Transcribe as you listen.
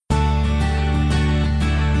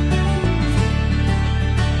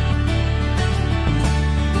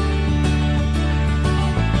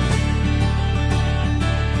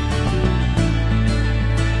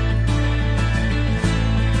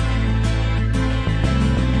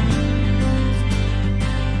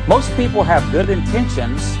Most people have good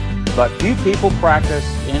intentions, but few people practice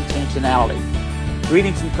intentionality.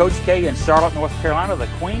 Greetings from Coach K in Charlotte, North Carolina, the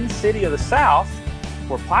Queen City of the South,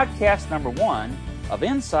 for podcast number 1 of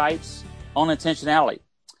Insights on Intentionality.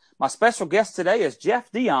 My special guest today is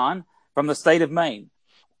Jeff Dion from the state of Maine.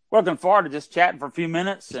 We're looking forward to just chatting for a few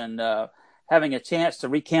minutes and having a chance to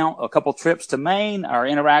recount a couple trips to Maine, our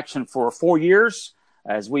interaction for 4 years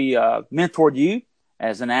as we mentored you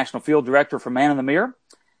as the National Field Director for Man in the Mirror.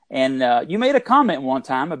 And you made a comment one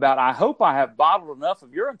time about, I hope I have bottled enough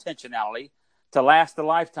of your intentionality to last a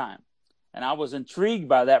lifetime. And I was intrigued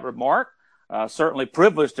by that remark, certainly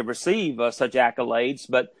privileged to receive such accolades,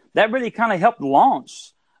 but that really kind of helped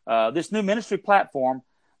launch this new ministry platform,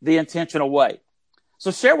 The Intentional Way.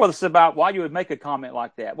 So share with us about why you would make a comment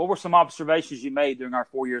like that. What were some observations you made during our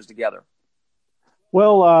 4 years together?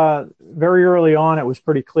 Well, very early on, it was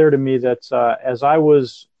pretty clear to me that as I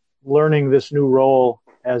was learning this new role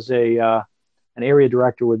as an area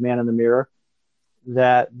director with Man in the Mirror,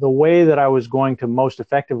 that the way that I was going to most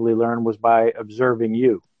effectively learn was by observing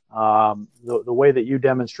you. The way that you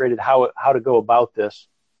demonstrated how to go about this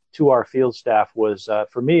to our field staff was,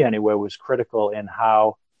 for me anyway, was critical in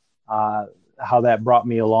how that brought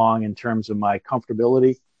me along in terms of my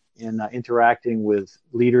comfortability in interacting with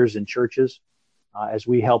leaders in churches as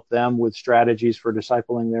we help them with strategies for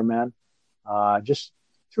discipling their men, just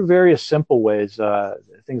through various simple ways,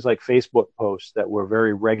 things like Facebook posts that were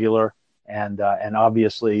very regular, and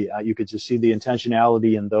obviously you could just see the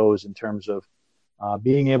intentionality in those in terms of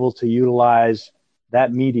being able to utilize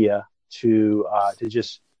that media to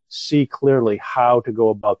just see clearly how to go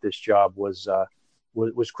about this job was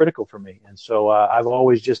critical for me. And so I've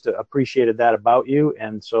always just appreciated that about you.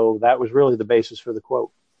 And so that was really the basis for the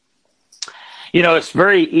quote. You know, it's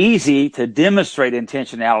very easy to demonstrate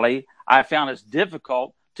intentionality. I found it's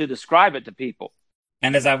difficult to describe it to people.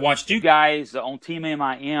 And as I watched you guys on Team MIM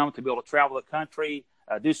to be able to travel the country,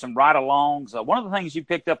 do some ride-alongs, one of the things you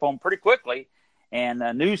picked up on pretty quickly, and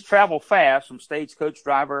news travel fast from stagecoach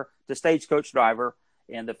driver to stagecoach driver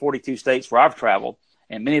in the 42 states where I've traveled.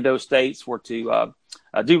 And many of those states were to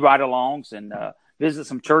do ride-alongs and visit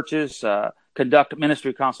some churches, conduct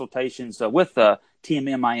ministry consultations with Team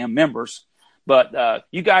MIM members. But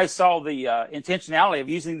you guys saw the intentionality of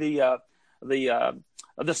using the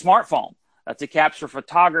smartphone to capture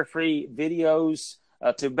photography, videos,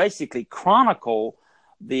 to basically chronicle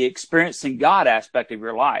the experiencing God aspect of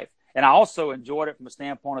your life. And I also enjoyed it from a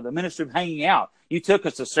standpoint of the ministry of hanging out. You took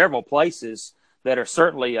us to several places that are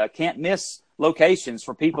certainly can't miss locations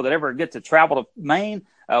for people that ever get to travel to Maine.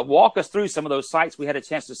 Walk us through some of those sites we had a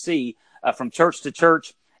chance to see from church to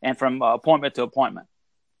church and from appointment to appointment.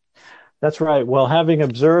 That's right. Well, having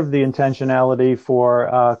observed the intentionality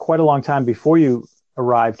for quite a long time before you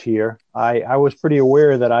arrived here, I was pretty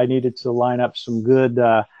aware that I needed to line up some good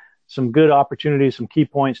opportunities, some key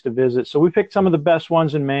points to visit. So we picked some of the best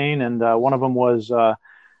ones in Maine, and one of them was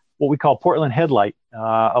what we call Portland Headlight,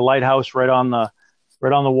 a lighthouse right on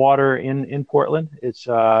the water in Portland. It's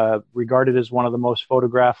regarded as one of the most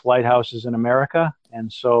photographed lighthouses in America,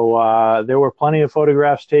 and so there were plenty of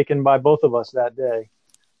photographs taken by both of us that day.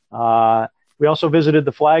 We also visited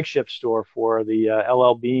the flagship store for the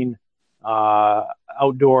LL Bean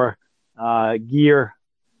outdoor gear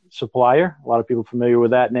supplier. A lot of people familiar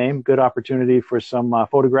with that name. Good opportunity for some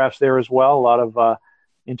photographs there as well. A lot of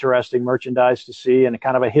interesting merchandise to see, and a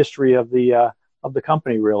kind of a history of the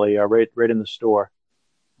company, really, right in the store.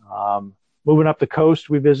 Moving up the coast,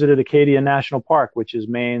 we visited Acadia National Park, which is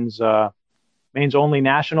Maine's only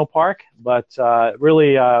national park, but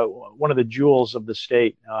really one of the jewels of the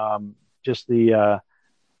state. Just the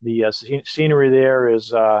scenery there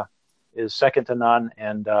is second to none,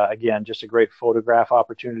 and again, just a great photograph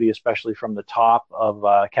opportunity, especially from the top of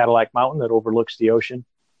Cadillac Mountain that overlooks the ocean.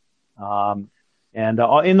 And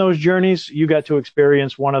in those journeys, you got to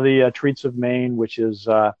experience one of the treats of Maine, which is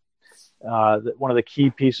one of the key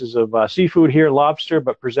pieces of seafood here, lobster,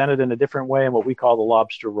 but presented in a different way in what we call the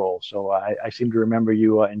lobster roll. So I seem to remember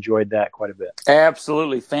you enjoyed that quite a bit.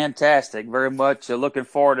 Absolutely fantastic. Very much looking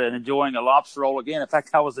forward to enjoying a lobster roll again. In fact,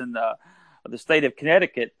 I was in the state of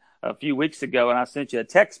Connecticut a few weeks ago, and I sent you a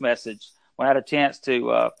text message when I had a chance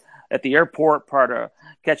to, at the airport, part of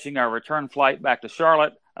catching our return flight back to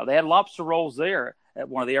Charlotte. They had lobster rolls there at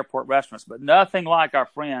one of the airport restaurants, but nothing like our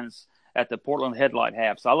friends at the Portland Headlight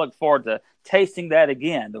have. So I look forward to tasting that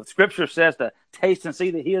again. The scripture says to taste and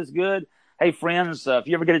see that he is good. Hey, friends, if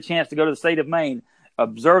you ever get a chance to go to the state of Maine,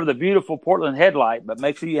 observe the beautiful Portland Headlight, but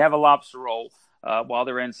make sure you have a lobster roll while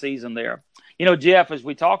they're in season there. You know, Jeff, as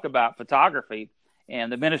we talk about photography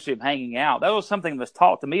and the ministry of hanging out. That was something that was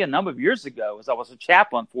taught to me a number of years ago as I was a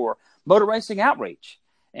chaplain for Motor Racing Outreach.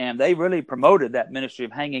 And they really promoted that ministry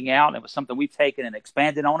of hanging out. And it was something we've taken and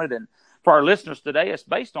expanded on it. And for our listeners today, it's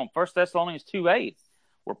based on 1 Thessalonians 2:8,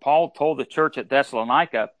 where Paul told the church at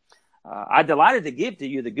Thessalonica, I delighted to give to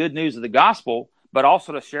you the good news of the gospel, but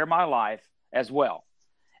also to share my life as well.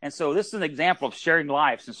 And so this is an example of sharing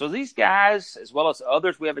lives. And so these guys, as well as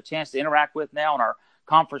others we have a chance to interact with now on our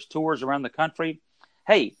conference tours around the country,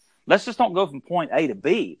 hey, let's just don't go from point A to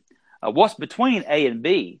B. What's between A and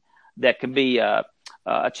B that can be a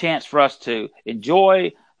chance for us to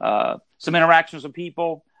enjoy some interactions with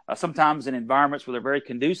people, sometimes in environments where they're very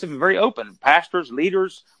conducive and very open. Pastors,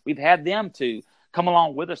 leaders, we've had them to come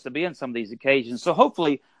along with us to be in some of these occasions. So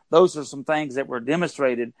hopefully those are some things that were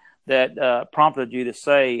demonstrated that prompted you to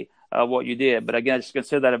say what you did. But again, I just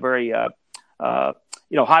consider that a very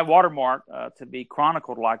high watermark to be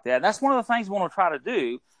chronicled like that. And that's one of the things we want to try to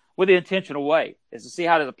do with the intentional way, is to see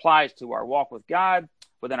how this applies to our walk with God,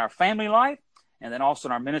 within our family life, and then also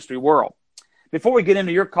in our ministry world. Before we get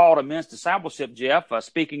into your call to men's discipleship, Jeff,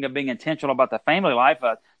 speaking of being intentional about the family life,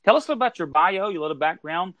 tell us about your bio, your little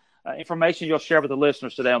background information you'll share with the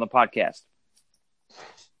listeners today on the podcast.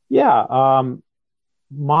 Yeah,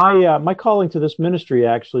 my calling to this ministry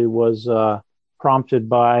actually was prompted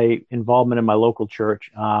by involvement in my local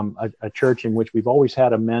church, a church in which we've always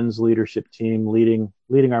had a men's leadership team leading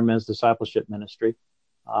our men's discipleship ministry.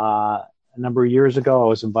 A number of years ago, I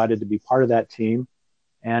was invited to be part of that team.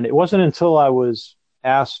 And it wasn't until I was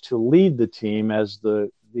asked to lead the team, as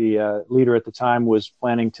the leader at the time was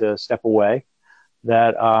planning to step away,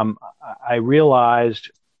 that I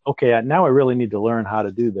realized, okay, now I really need to learn how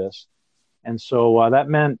to do this. And so that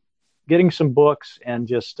meant getting some books and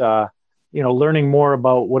just learning more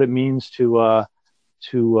about what it means to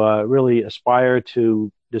really aspire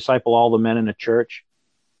to disciple all the men in a church.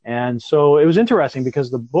 And so it was interesting because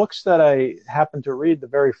the books that I happened to read, the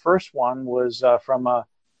very first one was from a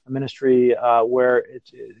ministry where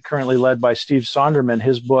it's currently led by Steve Sonderman,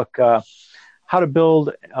 his book, How to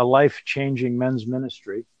Build a Life-Changing Men's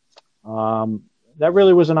Ministry. That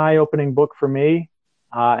really was an eye-opening book for me.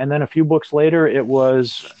 And then a few books later, it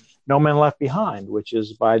was No Men Left Behind, which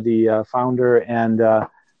is by the founder and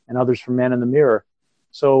others from Man in the Mirror.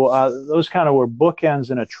 So those kind of were bookends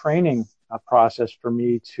in a training process for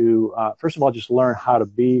me to, first of all, just learn how to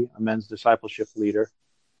be a men's discipleship leader,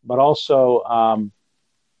 but also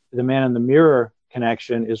the Man in the Mirror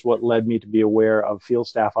connection is what led me to be aware of field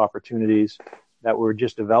staff opportunities that were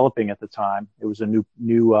just developing at the time. It was a new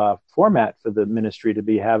format for the ministry to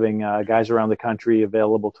be having guys around the country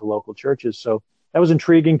available to local churches. So that was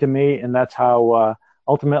intriguing to me, and that's how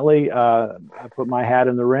ultimately I put my hat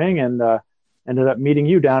in the ring and ended up meeting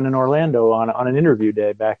you down in Orlando on an interview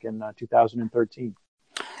day back in 2013.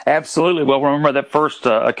 Absolutely. Well, remember that first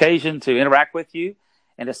occasion to interact with you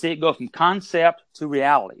and to see it go from concept to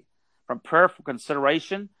reality, from prayerful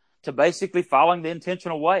consideration to basically following the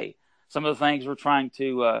intentional way. Some of the things we're trying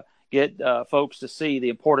to get folks to see the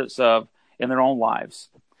importance of in their own lives.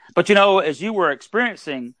 But, as you were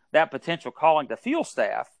experiencing that potential calling to field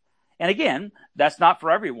staff, and again, that's not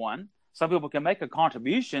for everyone. Some people can make a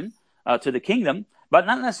contribution to the kingdom, but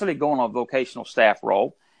not necessarily go on a vocational staff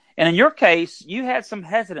role. And in your case, you had some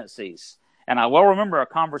hesitancies. And I well remember a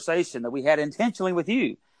conversation that we had intentionally with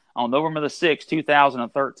you on November the 6th,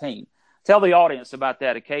 2013. Tell the audience about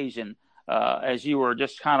that occasion as you were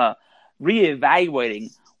just kind of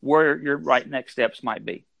reevaluating where your right next steps might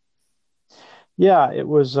be. Yeah, it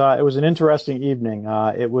was an interesting evening.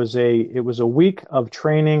 It was a week of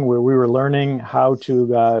training where we were learning how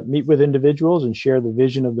to meet with individuals and share the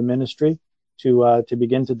vision of the ministry to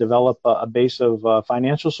begin to develop a base of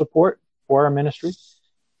financial support for our ministry.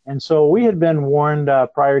 And so we had been warned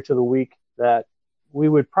prior to the week that we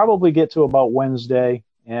would probably get to about Wednesday,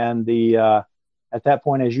 and at that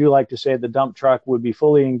point, as you like to say, the dump truck would be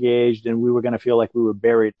fully engaged, and we were going to feel like we were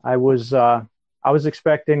buried. I was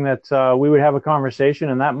expecting that we would have a conversation,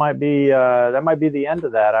 and that might be the end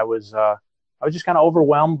of that. I was just kind of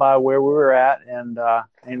overwhelmed by where we were at, and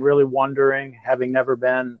really wondering, having never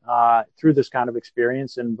been through this kind of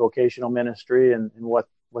experience in vocational ministry and what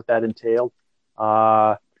that entailed.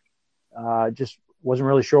 Just wasn't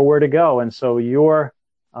really sure where to go, and so your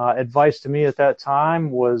advice to me at that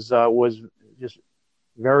time was just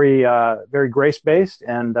very very grace-based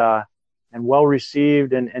and well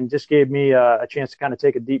received, and just gave me a chance to kind of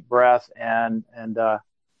take a deep breath and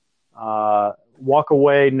walk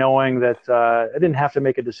away knowing that I didn't have to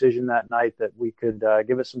make a decision that night, that we could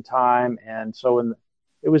give it some time. And so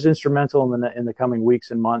it was instrumental in the coming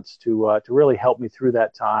weeks and months to really help me through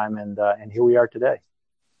that time, and here we are today.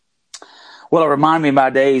 Well, it reminded me of my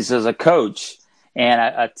days as a coach, and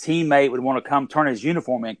a teammate would want to come turn his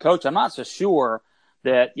uniform in. Coach, I'm not so sure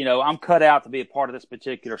that, I'm cut out to be a part of this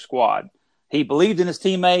particular squad. He believed in his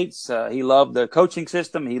teammates. He loved the coaching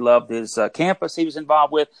system. He loved his campus he was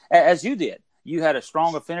involved with, as you did. You had a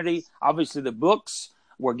strong affinity. Obviously, the books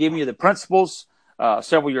were giving you the principles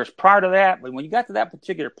several years prior to that. But when you got to that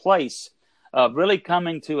particular place of really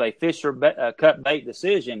coming to a fish or cut bait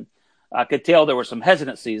decision, I could tell there were some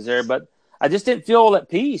hesitancies there. But I just didn't feel at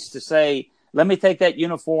peace to say, let me take that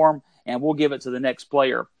uniform and we'll give it to the next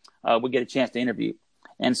player we get a chance to interview.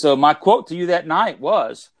 And so my quote to you that night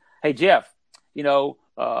was, hey, Jeff,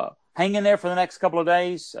 hang in there for the next couple of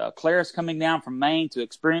days. Claire's coming down from Maine to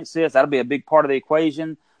experience this. That'll be a big part of the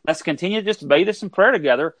equation. Let's continue just to bathe us in prayer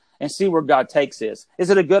together and see where God takes this. Is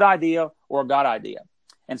it a good idea or a God idea?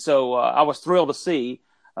 And so I was thrilled to see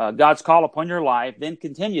God's call upon your life, then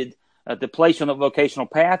continued to place you on the vocational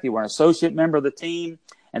path. You were an associate member of the team,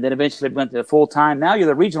 and then eventually went to full-time. Now you're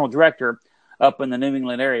the regional director up in the New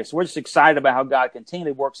England area. So we're just excited about how God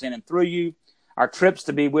continually works in and through you. Our trips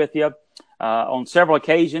to be with you on several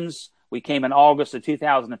occasions. We came in August of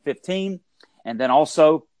 2015, and then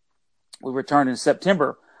also we returned in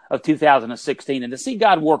September of 2016. And to see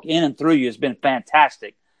God work in and through you has been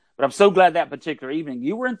fantastic. But I'm so glad that particular evening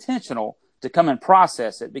you were intentional to come and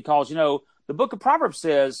process it, because, the book of Proverbs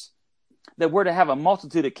says that we're to have a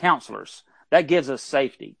multitude of counselors. That gives us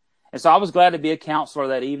safety. And so I was glad to be a counselor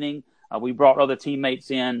that evening. We brought other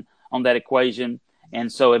teammates in on that equation.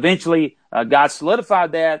 And so eventually God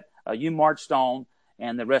solidified that. You marched on,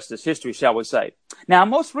 and the rest is history, shall we say. Now,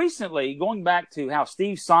 most recently, going back to how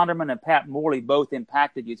Steve Sonderman and Pat Morley both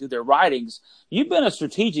impacted you through their writings, you've been a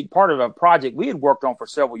strategic part of a project we had worked on for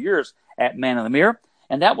several years at Man in the Mirror,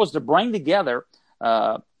 and that was to bring together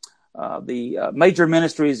the major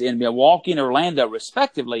ministries in Milwaukee and Orlando,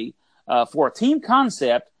 respectively, for a team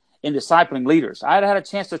concept in discipling leaders. I had a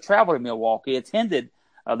chance to travel to Milwaukee, attended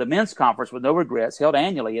the men's conference with No Regrets, held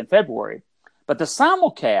annually in February. But the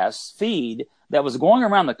simulcast feed that was going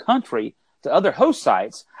around the country to other host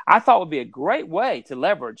sites, I thought would be a great way to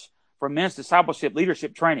leverage for men's discipleship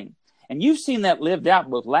leadership training. And you've seen that lived out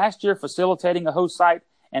both last year facilitating a host site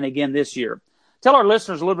and again this year. Tell our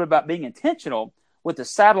listeners a little bit about being intentional with the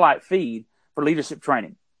satellite feed for leadership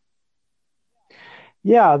training.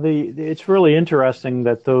 Yeah, it's really interesting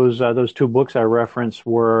that those two books I referenced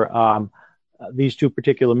were these two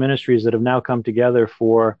particular ministries that have now come together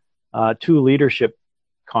for two leadership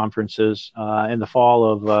conferences in the fall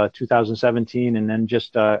of 2017, and then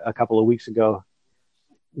just a couple of weeks ago,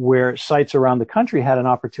 where sites around the country had an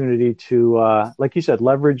opportunity to, like you said,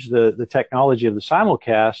 leverage the technology of the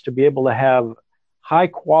simulcast to be able to have high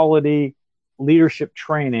quality leadership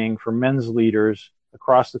training for men's leaders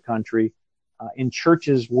across the country in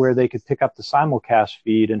churches where they could pick up the simulcast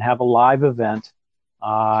feed and have a live event.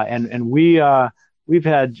 And we've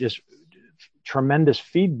had just tremendous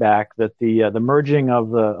feedback that the merging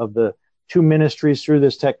of the two ministries through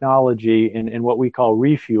this technology in what we call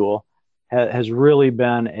Refuel has really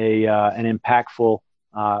been an impactful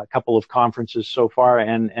couple of conferences so far.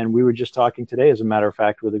 And we were just talking today, as a matter of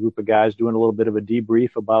fact, with a group of guys doing a little bit of a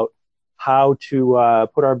debrief about how to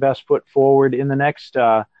put our best foot forward in the next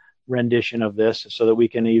rendition of this, so that we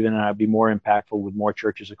can even be more impactful with more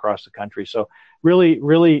churches across the country. So really,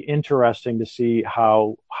 really interesting to see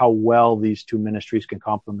how well these two ministries can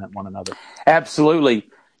complement one another. Absolutely.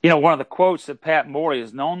 One of the quotes that Pat Morley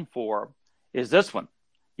is known for is this one: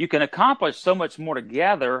 you can accomplish so much more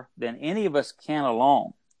together than any of us can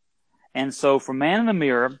alone. And so for Man in the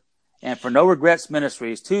Mirror and for No Regrets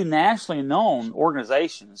Ministries, two nationally known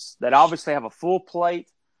organizations that obviously have a full plate,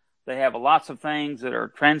 they have lots of things that are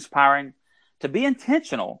transpiring, to be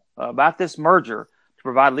intentional about this merger to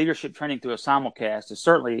provide leadership training through a simulcast is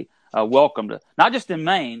certainly welcomed, not just in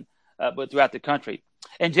Maine, but throughout the country.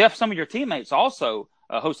 And Jeff, some of your teammates also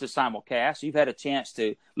hosted simulcasts. You've had a chance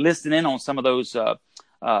to listen in on some of those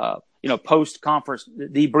post-conference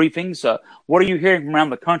debriefings. What are you hearing from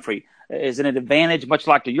around the country? Is it an advantage, much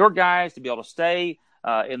like to your guys, to be able to stay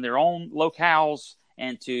in their own locales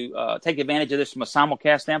and to take advantage of this from a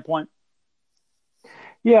simulcast standpoint?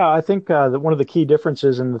 Yeah, I think that one of the key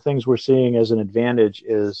differences in the things we're seeing as an advantage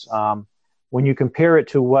is when you compare it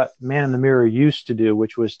to what Man in the Mirror used to do,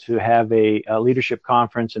 which was to have a leadership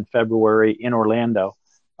conference in February in Orlando.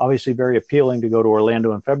 Obviously very appealing to go to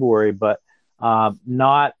Orlando in February, but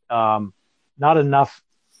not enough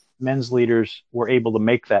men's leaders were able to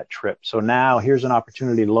make that trip. So now here's an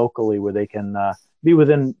opportunity locally where they can be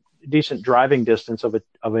within decent driving distance of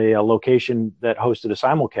a location that hosted a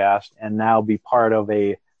simulcast, and now be part of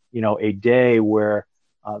a day where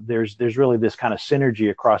there's really this kind of synergy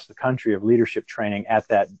across the country of leadership training at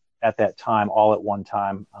that time, all at one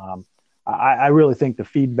time. I really think the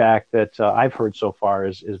feedback that I've heard so far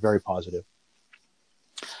is very positive.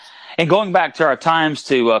 And going back to our times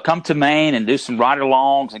to come to Maine and do some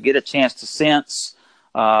ride-alongs and get a chance to sense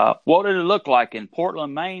what did it look like in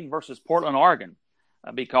Portland, Maine versus Portland, Oregon,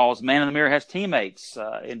 because Man in the Mirror has teammates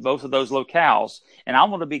in both of those locales. And I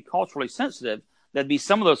want to be culturally sensitive. That'd be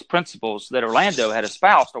some of those principles that Orlando had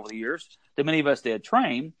espoused over the years that many of us did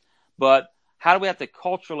train. But how do we have to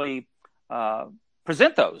culturally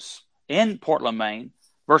present those in Portland, Maine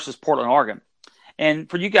versus Portland, Oregon? And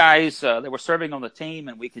for you guys that were serving on the team,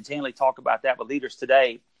 and we continually talk about that with leaders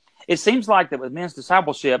today, it seems like that with men's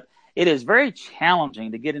discipleship, it is very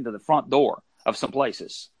challenging to get into the front door of some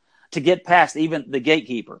places, to get past even the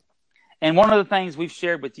gatekeeper. And one of the things we've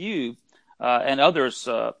shared with you and others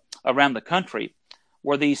around the country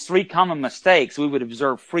were these three common mistakes we would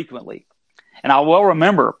observe frequently. And I well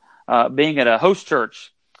remember being at a host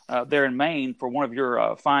church there in Maine for one of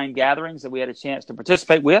your fine gatherings that we had a chance to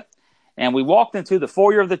participate with. And we walked into the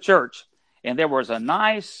foyer of the church, and there was a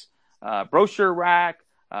nice brochure rack,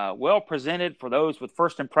 well presented for those with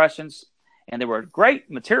first impressions. And there were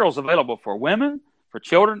great materials available for women, for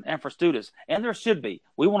children, and for students. And there should be.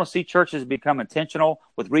 We want to see churches become intentional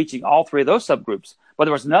with reaching all three of those subgroups. But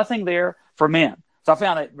there was nothing there for men. So I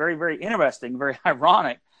found it very, very interesting, very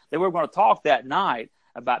ironic that we were going to talk that night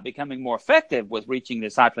about becoming more effective with reaching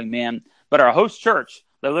discipling men. But our host church,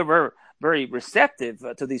 they were very receptive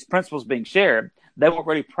to these principles being shared. They weren't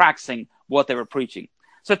really practicing what they were preaching.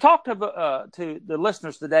 So talk to the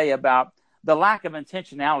listeners today about the lack of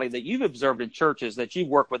intentionality that you've observed in churches that you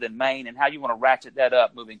work with in Maine, and how you want to ratchet that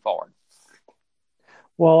up moving forward.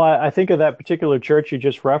 Well, I think of that particular church you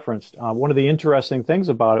just referenced. One of the interesting things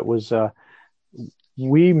about it was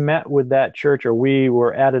we met with that church, or we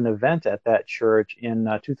were at an event at that church in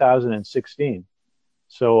 2016.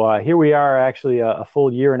 So here we are, actually a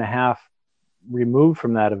full year and a half removed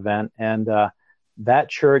from that event, and that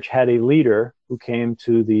church had a leader who came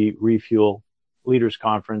to the Refuel Leaders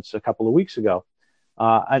Conference a couple of weeks ago,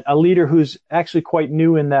 a leader who's actually quite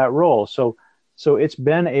new in that role. So it's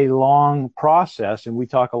been a long process, and we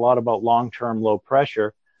talk a lot about long-term low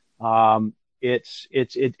pressure.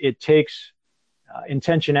 It takes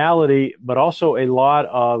intentionality, but also a lot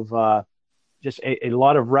of just a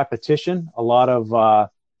lot of repetition, a lot of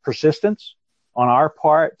persistence on our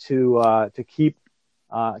part to keep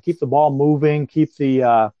the ball moving, keep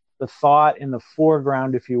the thought in the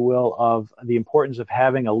foreground, if you will, of the importance of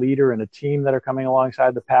having a leader and a team that are coming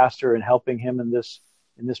alongside the pastor and helping him in this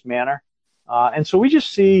manner. And so we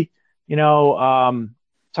just see, time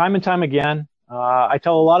and time again. I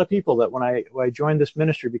tell a lot of people that when I joined this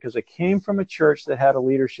ministry, because I came from a church that had a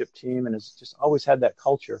leadership team and has just always had that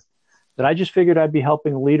culture, that I just figured I'd be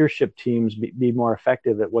helping leadership teams be more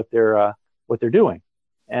effective at what they're doing.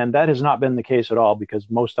 And that has not been the case at all, because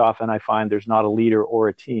most often I find there's not a leader or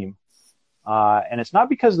a team. And it's not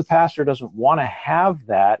because the pastor doesn't want to have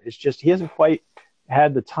that. It's just he hasn't quite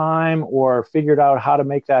had the time or figured out how to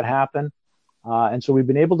make that happen. And so we've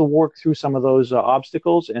been able to work through some of those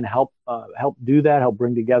obstacles and help do that, help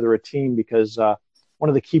bring together a team, because one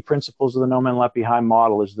of the key principles of the No Man Left Behind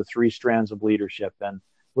model is the three strands of leadership. And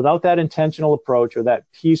without that intentional approach, or that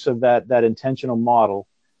piece of that intentional model,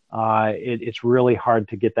 it's really hard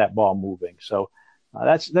to get that ball moving. So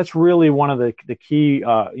that's really one of the key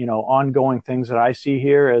ongoing things that I see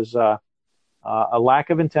here is a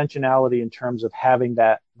lack of intentionality in terms of having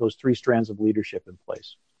those three strands of leadership in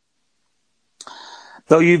place.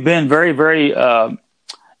 Though you've been very, very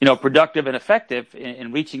productive and effective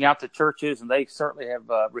in reaching out to churches, and they certainly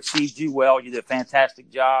have received you well. You did a fantastic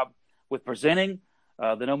job with presenting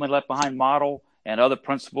the No Man Left Behind model and other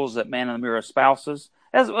principles that Man in the Mirror espouses,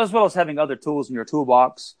 as well as having other tools in your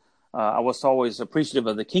toolbox. I was always appreciative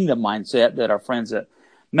of the kingdom mindset that our friends at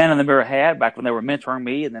Man in the Mirror had back when they were mentoring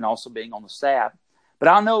me, and then also being on the staff. But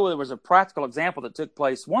I know there was a practical example that took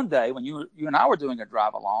place one day when you and I were doing a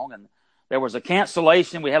drive along, and there was a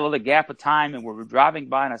cancellation. We had a little gap of time, and we were driving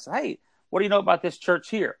by, and I said, "Hey, what do you know about this church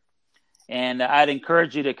here?" And I'd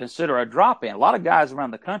encourage you to consider a drop-in. A lot of guys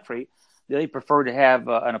around the country, they prefer to have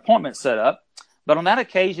an appointment set up. But on that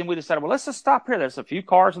occasion, we decided, well, let's just stop here. There's a few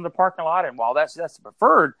cars in the parking lot, and while that's the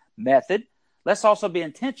preferred method, let's also be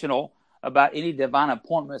intentional about any divine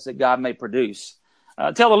appointments that God may produce.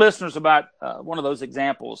 Tell the listeners about one of those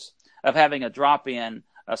examples of having a drop-in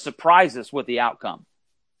surprise us with the outcome.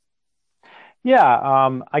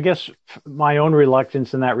 I guess my own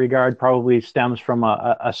reluctance in that regard probably stems from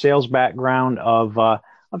a sales background of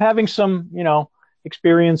having some,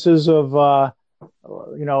 experiences of,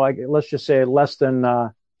 let's just say less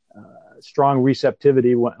than strong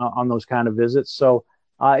receptivity on those kind of visits. So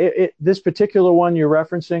this particular one you're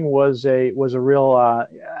referencing was a real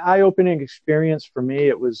eye-opening experience for me.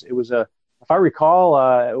 It was a if I recall,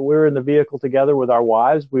 we were in the vehicle together with our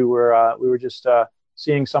wives. We were just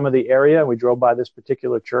seeing some of the area. We drove by this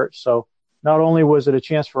particular church. So not only was it a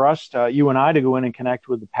chance for us, you and I, to go in and connect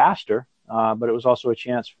with the pastor, but it was also a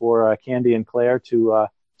chance for Candy and Claire to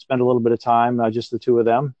spend a little bit of time, just the two of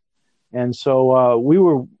them. And so we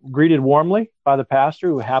were greeted warmly by the pastor,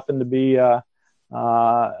 who happened to be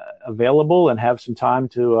available and have some time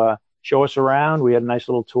to show us around. We had a nice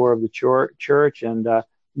little tour of the church, and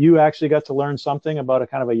you actually got to learn something about a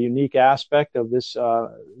kind of a unique aspect of this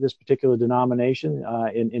particular denomination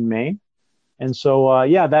in Maine. And so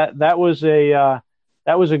that was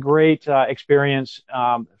a great experience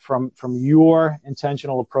from your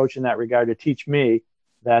intentional approach in that regard, to teach me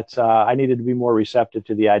that I needed to be more receptive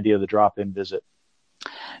to the idea of the drop-in visit.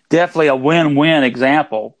 Definitely a win-win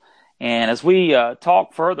example. And as we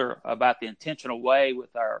talk further about the intentional way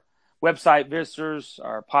with our website visitors,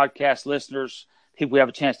 our podcast listeners, people we have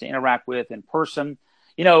a chance to interact with in person,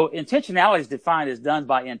 intentionality is defined as done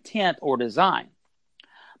by intent or design,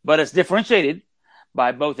 but it's differentiated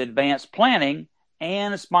by both advanced planning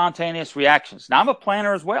and spontaneous reactions. Now, I'm a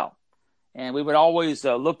planner as well, and we would always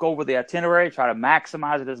look over the itinerary, try to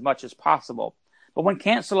maximize it as much as possible. But when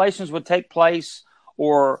cancellations would take place,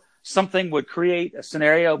 or something would create a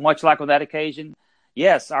scenario, much like on that occasion,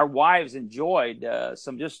 yes, our wives enjoyed an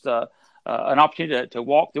opportunity to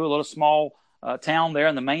walk through a little small town there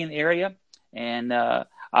in the Maine area. And I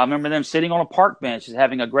remember them sitting on a park bench and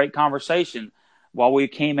having a great conversation while we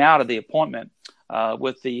came out of the appointment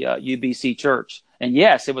with the UBC church. And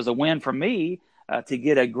yes, it was a win for me to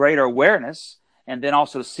get a greater awareness, and then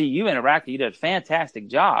also to see you interact. You did a fantastic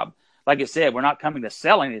job. Like I said, we're not coming to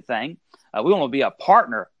sell anything. We want to be a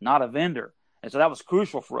partner, not a vendor. And so that was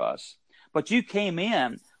crucial for us. But you came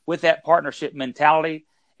in with that partnership mentality.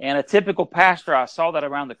 And a typical pastor, I saw that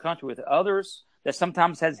around the country with others that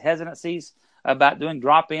sometimes has hesitancies about doing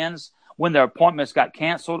drop-ins when their appointments got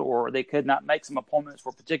canceled or they could not make some appointments for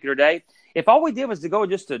a particular day. If all we did was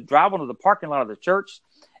to drive onto the parking lot of the church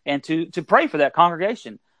and to pray for that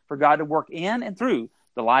congregation, for God to work in and through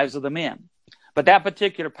the lives of the men. But that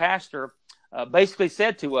particular pastor basically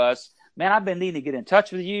said to us, man, I've been needing to get in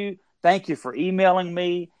touch with you. Thank you for emailing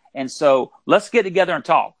me. And so let's get together and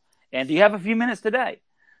talk. And do you have a few minutes today?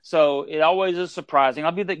 So it always is surprising. I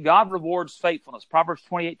believe that God rewards faithfulness. Proverbs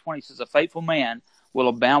 28:20 says, a faithful man will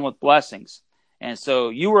abound with blessings. And so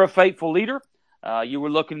you were a faithful leader. You were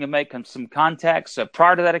looking to make some contacts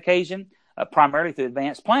prior to that occasion, primarily through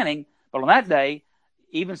advanced planning. But on that day,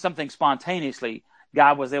 even something spontaneously,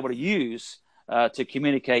 God was able to use to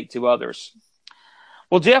communicate to others.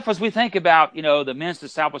 Well, Jeff, as we think about, the men's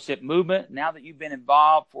discipleship movement, now that you've been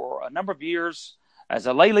involved for a number of years as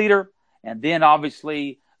a lay leader, and then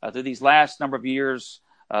obviously through these last number of years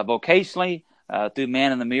vocationally through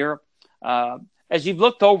Man in the Mirror, as you've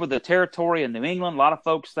looked over the territory in New England, a lot of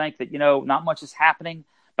folks think that, not much is happening.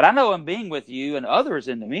 But I know in being with you and others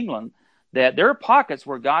in New England that there are pockets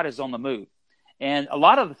where God is on the move. And a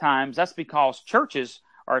lot of the times that's because churches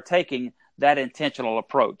are taking that intentional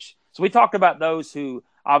approach. So we talked about those who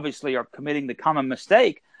obviously are committing the common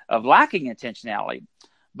mistake of lacking intentionality.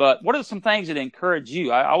 But what are some things that encourage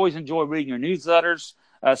you? I always enjoy reading your newsletters.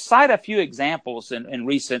 Cite a few examples in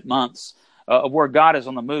recent months of where God is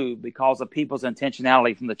on the move because of people's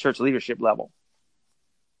intentionality from the church leadership level.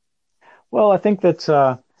 Well, I think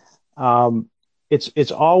that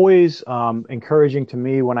it's always encouraging to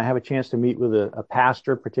me when I have a chance to meet with a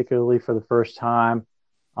pastor, particularly for the first time,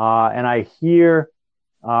 and I hear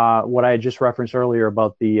what I had just referenced earlier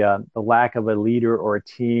about the lack of a leader or a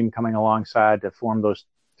team coming alongside to form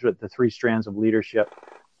the three strands of leadership.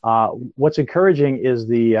 What's encouraging is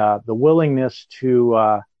the willingness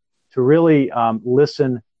to really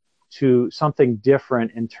listen to something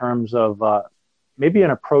different in terms of maybe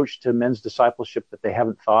an approach to men's discipleship that they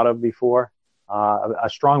haven't thought of before. A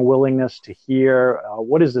strong willingness to hear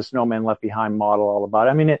what is this No Man Left Behind model all about?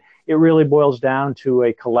 I mean, it really boils down to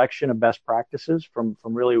a collection of best practices from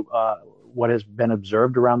really what has been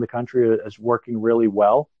observed around the country as working really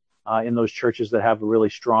well in those churches that have a really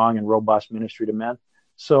strong and robust ministry to men.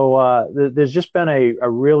 So there's just been a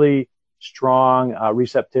really strong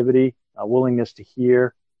receptivity, willingness to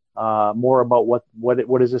hear more about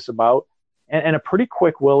what is this about, and a pretty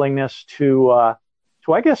quick willingness to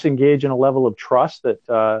I guess, engage in a level of trust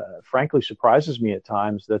that, frankly, surprises me at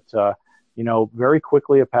times. That very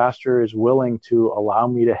quickly a pastor is willing to allow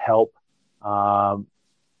me to help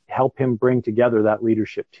him bring together that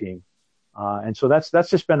leadership team. And so that's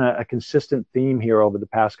just been a consistent theme here over the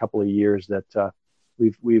past couple of years, that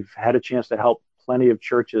we've had a chance to help plenty of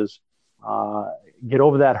churches get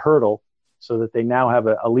over that hurdle, so that they now have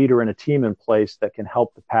a leader and a team in place that can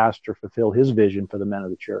help the pastor fulfill his vision for the men of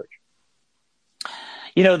the church.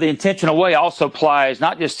 The intentional way also applies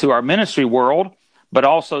not just to our ministry world, but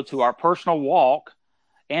also to our personal walk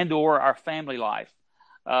and or our family life.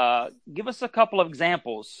 Give us a couple of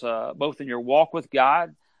examples, both in your walk with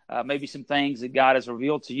God, maybe some things that God has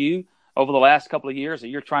revealed to you over the last couple of years that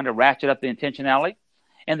you're trying to ratchet up the intentionality.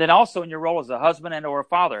 And then also in your role as a husband and or a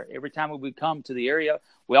father. Every time we would come to the area,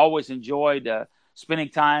 we always enjoyed spending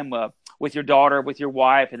time with your daughter, with your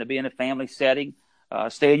wife, and to be in a family setting,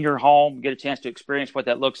 stay in your home, get a chance to experience what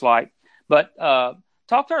that looks like. But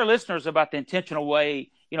talk to our listeners about the intentional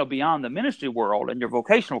way, beyond the ministry world and your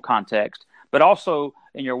vocational context, but also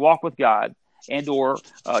in your walk with God and or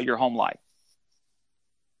your home life.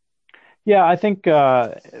 Yeah, I think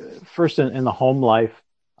first in the home life,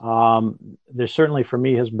 there certainly for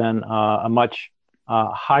me has been a much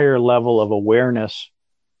higher level of awareness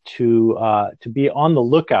to be on the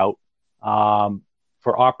lookout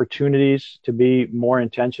for opportunities to be more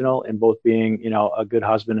intentional in both being, a good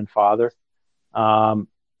husband and father.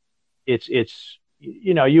 It's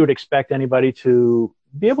you would expect anybody to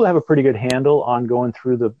be able to have a pretty good handle on going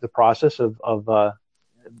through the process of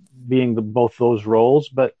being both those roles,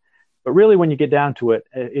 but really when you get down to it,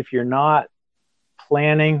 if you're not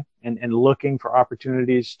planning and looking for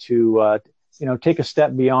opportunities to take a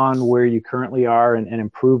step beyond where you currently are and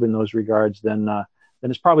improve in those regards, then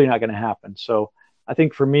it's probably not going to happen. So I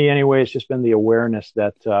think for me anyway, it's just been the awareness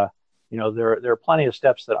that there are plenty of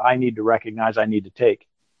steps that I need to recognize I need to take,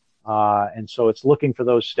 and so it's looking for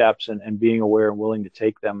those steps and being aware and willing to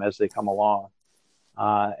take them as they come along.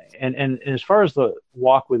 And as far as the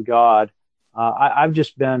walk with God, I've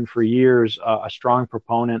just been for years a strong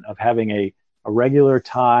proponent of having a regular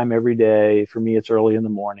time every day. For me, it's early in the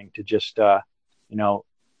morning to just, get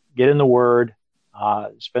in the Word,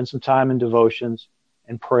 spend some time in devotions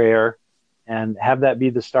and prayer, and have that be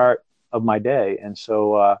the start of my day. And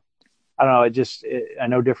so, I don't know, I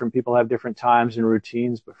know different people have different times and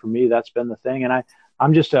routines, but for me, that's been the thing. And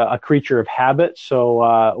I'm just a creature of habit.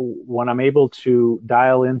 So when I'm able to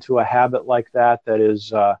dial into a habit like that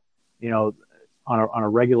is, on a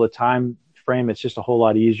regular time frame, it's just a whole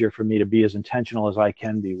lot easier for me to be as intentional as I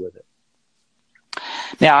can be with it.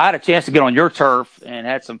 Now, I had a chance to get on your turf and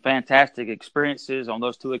had some fantastic experiences on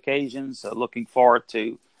those two occasions. Looking forward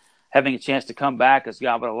to having a chance to come back as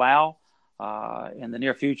God would allow in the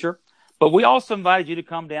near future. But we also invited you to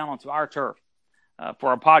come down onto our turf. For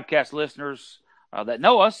our podcast listeners that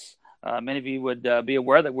know us, many of you would be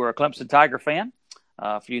aware that we're a Clemson Tiger fan.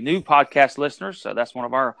 For you new podcast listeners, that's one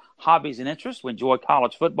of our hobbies and interests. We enjoy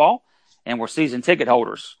college football, and we're season ticket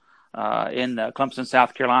holders in Clemson,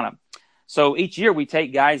 South Carolina. So each year we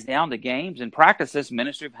take guys down to games and practice this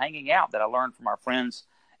ministry of hanging out that I learned from our friends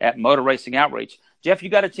at Motor Racing Outreach. Jeff, you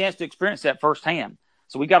got a chance to experience that firsthand.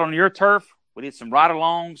 So we got on your turf. We did some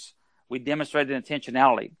ride-alongs. We demonstrated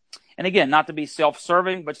intentionality. And again, not to be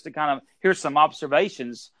self-serving, but just to kind of hear some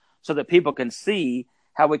observations so that people can see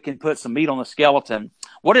how we can put some meat on the skeleton.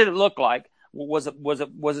 What did it look like? Was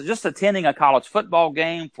it just attending a college football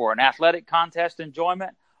game for an athletic contest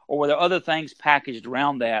enjoyment, or were there other things packaged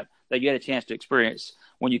around that you had a chance to experience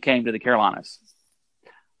when you came to the Carolinas?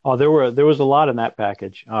 Oh, there was a lot in that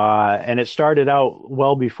package, and it started out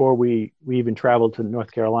well before we even traveled to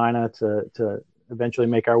North Carolina to eventually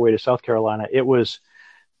make our way to South Carolina. It was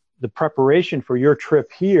the preparation for your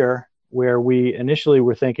trip here, where we initially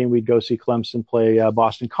were thinking we'd go see Clemson play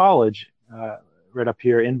Boston College right up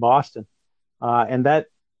here in Boston. And that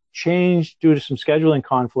changed due to some scheduling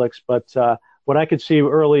conflicts. But what I could see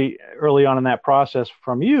early on in that process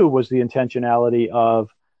from you was the intentionality of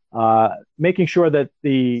making sure that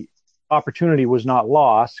the opportunity was not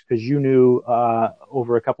lost, because you knew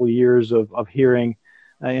over a couple of years of hearing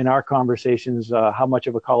in our conversations how much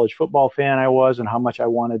of a college football fan I was and how much I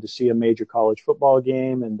wanted to see a major college football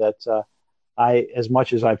game, and that I, as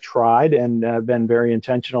much as I've tried and been very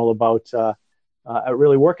intentional about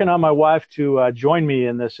really working on my wife to join me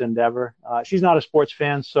in this endeavor. She's not a sports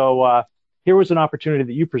fan, so here was an opportunity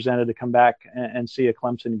that you presented to come back and see a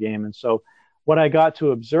Clemson game. And so what I got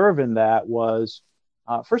to observe in that was,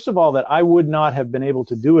 first of all, that I would not have been able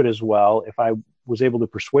to do it as well if I was able to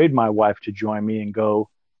persuade my wife to join me and go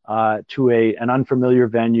to an unfamiliar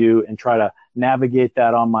venue and try to navigate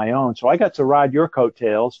that on my own. So I got to ride your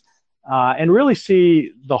coattails and really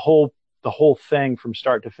see the whole thing from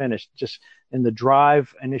start to finish, just in the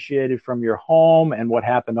drive initiated from your home and what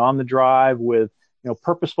happened on the drive with,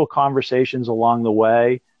 purposeful conversations along the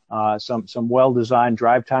way, some well-designed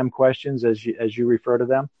drive time questions as you refer to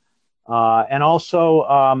them. And also,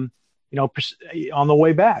 on the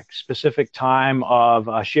way back, specific time of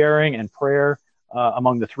sharing and prayer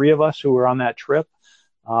among the three of us who were on that trip.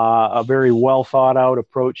 A very well thought out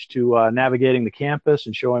approach to navigating the campus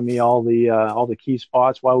and showing me all the key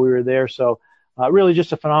spots while we were there. So really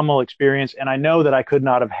just a phenomenal experience. And I know that I could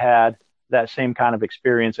not have had that same kind of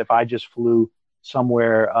experience if I just flew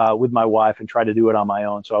somewhere with my wife and tried to do it on my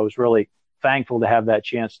own. So I was really thankful to have that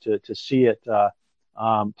chance to see it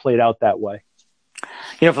played out that way.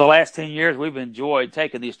 For the last 10 years, we've enjoyed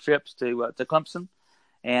taking these trips to Clemson.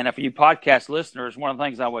 And for you podcast listeners, one of the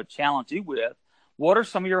things I would challenge you with, what are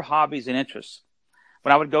some of your hobbies and interests?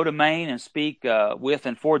 When I would go to Maine and speak with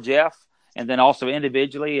and for Jeff, and then also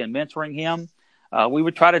individually and mentoring him, we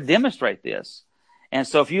would try to demonstrate this. And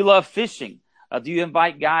so if you love fishing, do you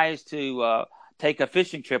invite guys to take a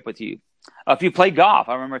fishing trip with you? If you play golf,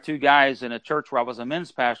 I remember two guys in a church where I was a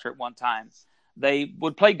men's pastor at one time. They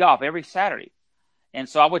would play golf every Saturday. And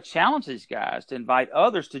so I would challenge these guys to invite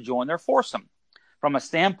others to join their foursome from a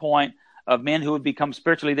standpoint of men who would become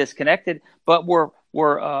spiritually disconnected, but were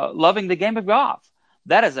loving the game of golf.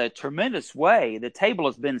 That is a tremendous way. The table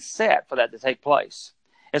has been set for that to take place.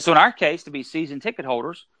 And so in our case, to be season ticket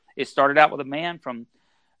holders, it started out with a man from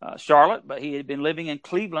Charlotte, but he had been living in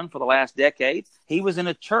Cleveland for the last decade. He was in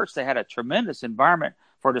a church that had a tremendous environment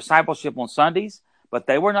for discipleship on Sundays, but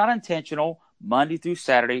they were not intentional Monday through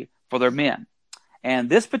Saturday for their men.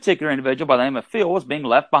 And this particular individual by the name of Phil was being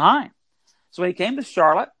left behind. So he came to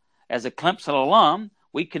Charlotte as a Clemson alum.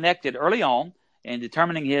 We connected early on in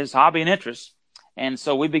determining his hobby and interests. And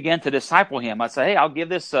so we began to disciple him. I said, hey, I'll give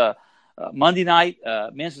this Monday night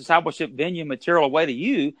men's discipleship venue material away to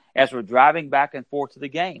you as we're driving back and forth to the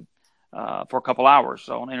game for a couple hours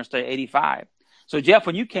on Interstate 85. So, Jeff,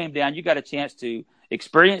 when you came down, you got a chance to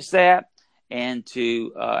experience that and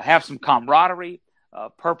to have some camaraderie,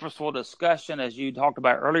 purposeful discussion, as you talked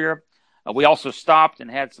about earlier. We also stopped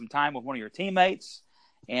and had some time with one of your teammates.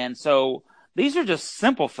 And so these are just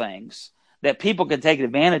simple things that people can take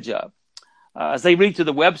advantage of. As they read through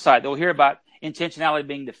the website, they'll hear about intentionality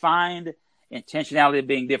being defined, intentionality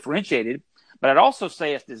being differentiated. But I'd also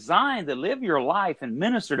say it's designed to live your life and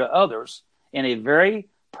minister to others in a very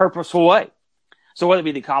purposeful way. So whether it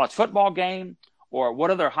be the college football game or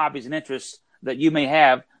what other hobbies and interests that you may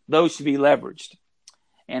have, those should be leveraged.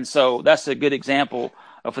 And so that's a good example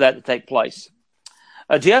for that to take place.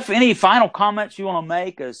 Jeff, any final comments you want to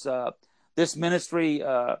make as this ministry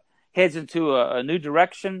heads into a new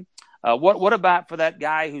direction? What about for that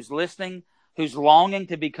guy who's listening, who's longing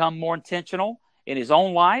to become more intentional in his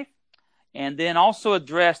own life, and then also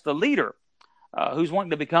address the leader who's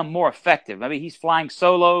wanting to become more effective? Maybe he's flying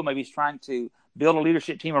solo. Maybe he's trying to build a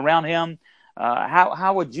leadership team around him.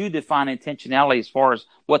 How would you define intentionality as far as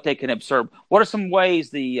what they can observe? What are some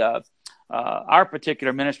ways our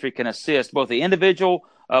particular ministry can assist both the individual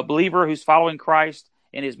believer who's following Christ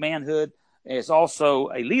in his manhood, as also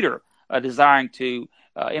a leader desiring to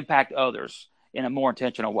impact others in a more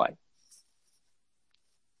intentional way?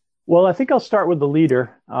 Well, I think I'll start with the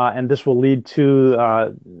leader, and this will lead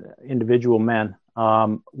to individual men.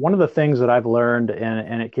 One of the things that I've learned,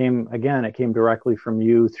 and it came directly from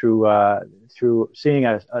you through seeing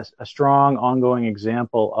a strong ongoing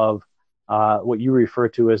example of what you refer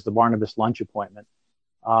to as the Barnabas lunch appointment.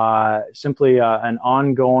 Simply an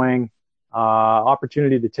ongoing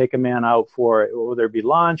opportunity to take a man out for whether it be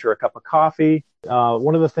lunch or a cup of coffee.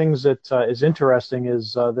 One of the things that is interesting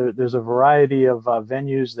is there's a variety of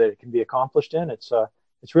venues that it can be accomplished in.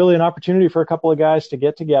 It's really an opportunity for a couple of guys to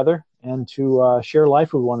get together and to share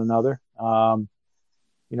life with one another. A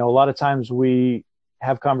lot of times we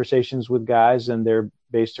have conversations with guys and they're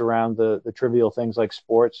based around the trivial things like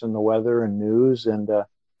sports and the weather and news. And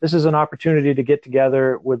this is an opportunity to get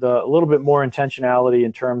together with a little bit more intentionality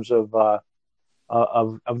in terms of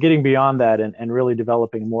getting beyond that and really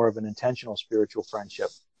developing more of an intentional spiritual friendship.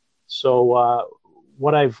 So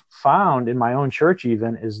what I've found in my own church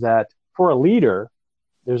even is that for a leader,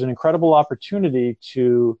 there's an incredible opportunity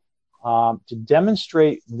to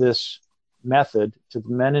demonstrate this method to the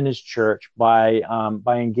men in his church by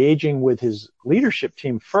engaging with his leadership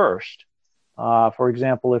team first. For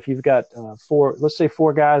example, if you've got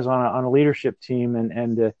four guys on a leadership team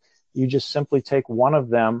and you just simply take one of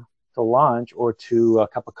them lunch or to a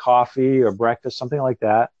cup of coffee or breakfast, something like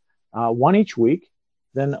that, one each week.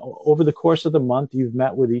 Then over the course of the month, you've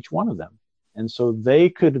met with each one of them. And so they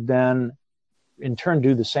could then in turn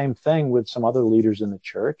do the same thing with some other leaders in the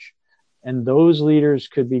church. And those leaders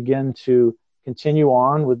could begin to continue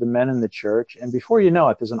on with the men in the church. And before you know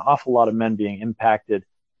it, there's an awful lot of men being impacted,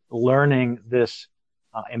 learning this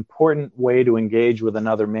important way to engage with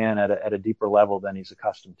another man at a deeper level than he's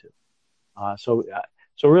accustomed to. So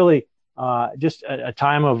really just a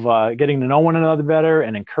time of getting to know one another better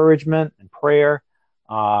and encouragement and prayer.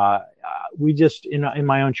 We just, in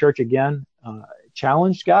my own church again,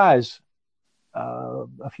 challenged guys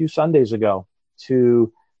a few Sundays ago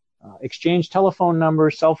to exchange telephone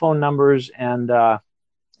numbers, cell phone numbers, and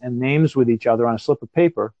names with each other on a slip of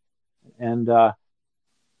paper, and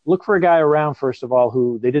look for a guy around, first of all,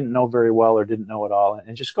 who they didn't know very well or didn't know at all,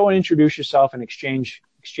 and just go and introduce yourself and exchange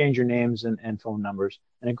your names and phone numbers,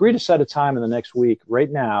 and agree to set a time in the next week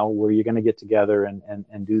right now where you're going to get together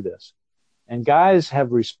and do this. And guys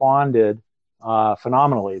have responded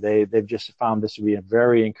phenomenally. They've just found this to be a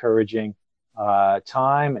very encouraging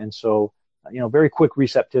time, and so very quick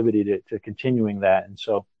receptivity to continuing that. And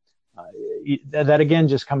so that again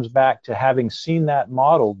just comes back to having seen that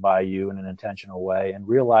modeled by you in an intentional way and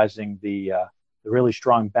realizing the really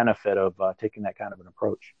strong benefit of taking that kind of an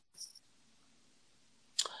approach.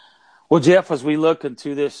 Well, Jeff, as we look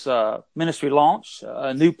into this ministry launch,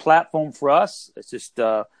 a new platform for us, it's just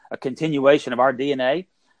a continuation of our DNA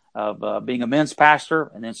of being a men's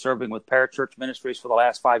pastor and then serving with parachurch ministries for the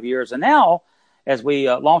last 5 years. And now, as we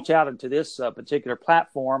launch out into this particular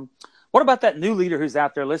platform, what about that new leader who's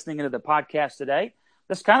out there listening into the podcast today,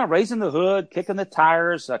 that's kind of raising the hood, kicking the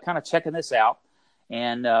tires, kind of checking this out?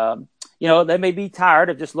 And, they may be tired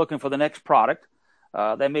of just looking for the next product.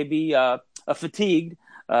 They may be fatigued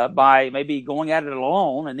by maybe going at it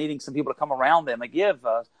alone and needing some people to come around them and give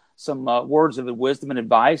some words of wisdom and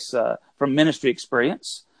advice from ministry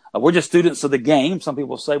experience. We're just students of the game. Some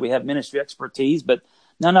people say we have ministry expertise, but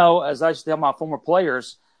no, as I used to tell my former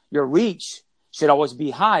players, your reach should always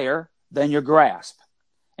be higher than your grasp.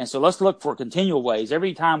 And so let's look for continual ways.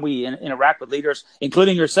 Every time we interact with leaders,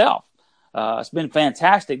 including yourself, it's been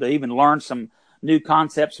fantastic to even learn some new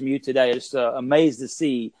concepts from you today. Just amazed to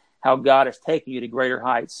see how God has taken you to greater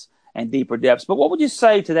heights and deeper depths. But what would you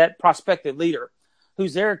say to that prospective leader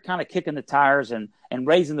who's there kind of kicking the tires and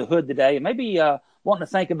raising the hood today and maybe wanting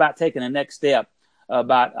to think about taking the next step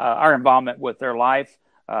about our involvement with their life,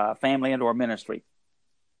 family, and or ministry?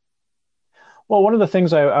 Well, one of the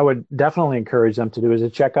things I would definitely encourage them to do is to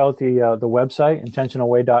check out the website,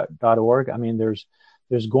 intentionalway.org. I mean,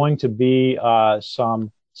 there's going to be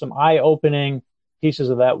some eye-opening pieces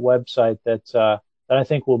of that website that I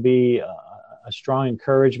think will be a strong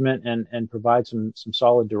encouragement and provide some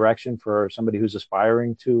solid direction for somebody who's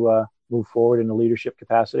aspiring to move forward in a leadership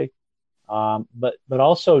capacity. But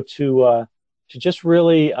also to just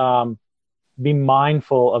really be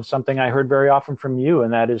mindful of something I heard very often from you,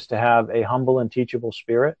 and that is to have a humble and teachable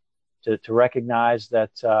spirit, to recognize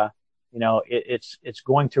that it's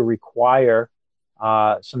going to require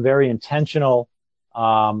some very intentional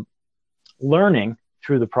learning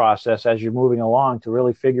through the process as you're moving along to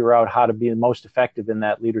really figure out how to be the most effective in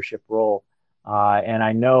that leadership role. And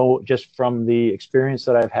I know just from the experience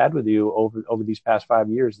that I've had with you over these past 5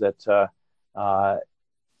 years that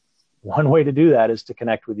one way to do that is to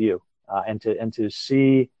connect with you and to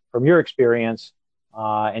see from your experience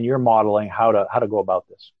and your modeling how to go about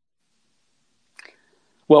this.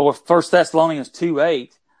 Well, with 1 Thessalonians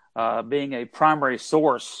 2:8 being a primary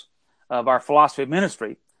source of our philosophy of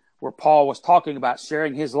ministry, where Paul was talking about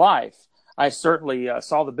sharing his life, I certainly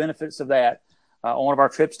saw the benefits of that on one of our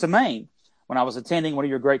trips to Maine when I was attending one of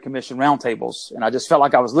your Great Commission roundtables, and I just felt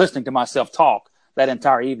like I was listening to myself talk that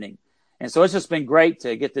entire evening. And so it's just been great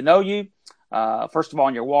to get to know you, first of all,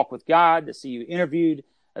 in your walk with God, to see you interviewed,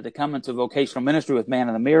 to come into vocational ministry with Man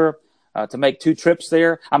in the Mirror, to make 2 trips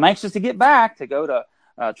there. I'm anxious to get back, to go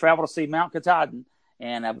to travel to see Mount Katahdin,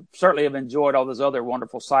 and I certainly have enjoyed all those other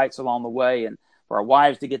wonderful sights along the way, and for our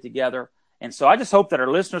wives to get together. And so I just hope that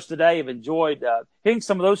our listeners today have enjoyed hearing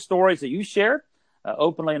some of those stories that you shared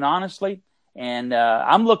openly and honestly. And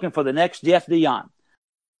I'm looking for the next Jeff Dion.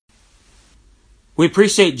 We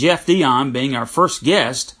appreciate Jeff Dion being our first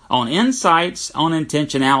guest on Insights on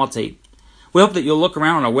Intentionality. We hope that you'll look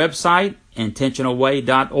around on our website,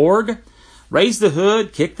 intentionalway.org, raise the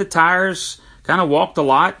hood, kick the tires, kind of walk the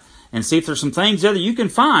lot, and see if there's some things there that you can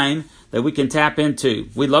find that we can tap into.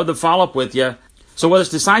 We'd love to follow up with you. So whether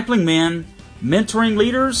it's discipling men, mentoring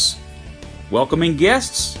leaders, welcoming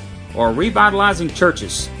guests, or revitalizing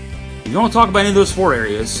churches, if you want to talk about any of those 4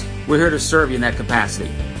 areas, we're here to serve you in that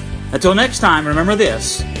capacity. Until next time, remember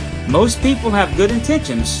this: most people have good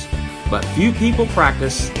intentions, but few people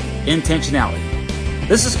practice intentionality.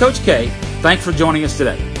 This is Coach K. Thanks for joining us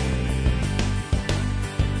today.